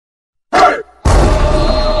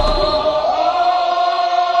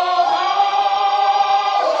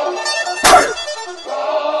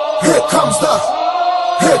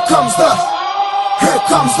Here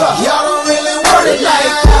comes the, y'all don't really want it like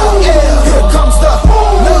that. Yeah. Here comes the,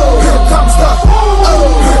 no. Here comes the, oh.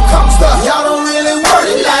 Here comes the, y'all don't really want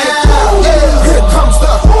it like that. Yeah. Here comes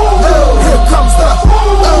the, no. Here comes the,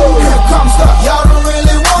 oh. Here comes the, y'all don't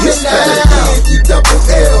really want it like that.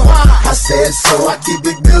 E-double-L. I said so. I keep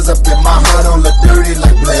big bills up in my heart on the dirty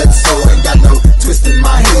like Bledsoe. Ain't got no twist in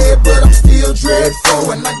my head, but I'm still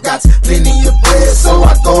dreadful. And I got plenty of bread, so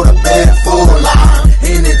I go to bed full. I'm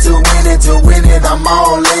in it to win it, to win it. I'm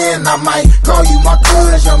all in. I might call you my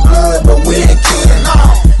cuz, young blood, but we ain't kin.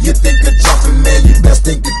 You think of jumping, man, you best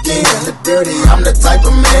think again. The dirty, I'm the type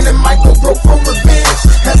of man that might go broke for revenge.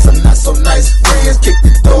 Had some not so nice friends, kick the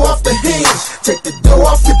door off the hinge, take the door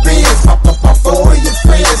off your bins, pop up on 4 of your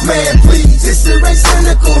friends. Man, please, this shit ain't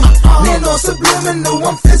cynical. Man, no subliminal,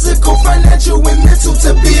 I'm physical, financial, and mental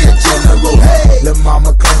to be a general. Hey, lil'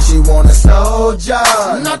 mama claims she want a soldier,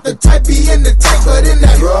 not the type be in the tank, but in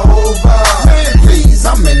that Rover. Man, please,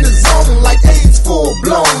 I'm in the zone like AIDS full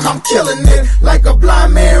blown. I'm killing it like a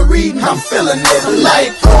blind man reading. I'm feeling it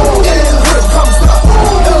like, oh, yeah. Here comes the,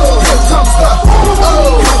 oh, here comes the,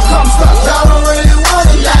 oh, here comes the. Y'all don't really want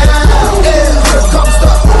it like that. Yeah. Here comes the,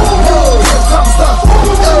 oh, here comes the,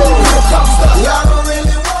 oh, here comes the. Y'all don't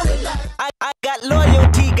really want it like that. I got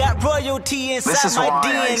loyalty, got royalty inside This is my why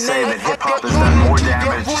DNA. I say that hip-hop has done more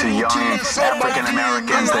damage to young African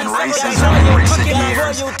Americans than racism in recent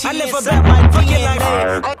years. I live about my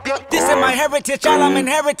DNA. This is my heritage, all I'm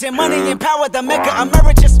inheriting. Money and power, the maker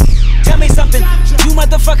emeritus. Tell me something, you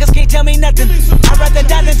motherfuckers can't tell me nothing. I'd rather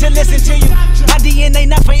die than to listen to you. My DNA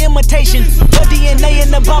not for imitation, your DNA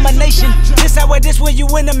an abomination. This how it is when you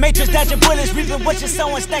in the matrix, dodging bullets, reaping what you're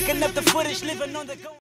sowing, stacking up the footage, living on the go.